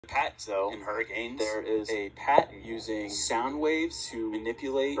Patents, though, in hurricanes, there is a patent using sound waves to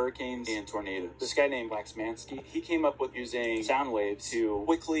manipulate hurricanes and tornadoes. This guy named Waxmansky, he came up with using sound waves to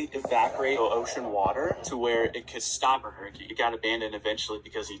quickly evaporate ocean water to where it could stop a hurricane. It got abandoned eventually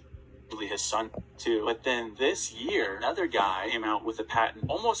because his son too. But then this year, another guy came out with a patent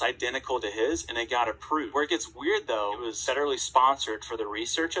almost identical to his, and it got approved. Where it gets weird, though, it was federally sponsored for the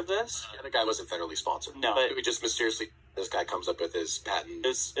research of this. The other guy wasn't federally sponsored. No, but we just mysteriously, this guy comes up with his patent.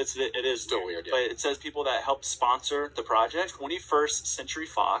 It is still weird, yeah. But it says people that helped sponsor the project: 21st Century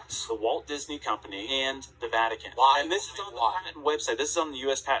Fox, the Walt Disney Company, and the Vatican. Why? And this is on the patent website. This is on the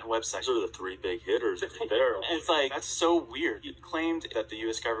U.S. patent website. Those are the three big hitters there. And it's like, that's so weird. He claimed that the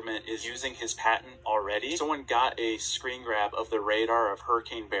U.S. government is using his patent already. Someone got a screen grab of the radar of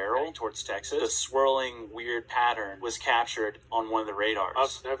Hurricane Beryl towards Texas. The swirling weird pattern was captured on one of the radars.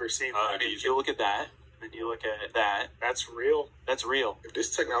 I've never seen that. I mean, you look at that, and you look at that. That's real. That's real. If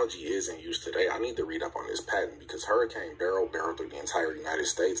this technology is in use today, I need to read up on this patent because Hurricane Beryl barreled through the entire United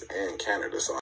States and Canada. So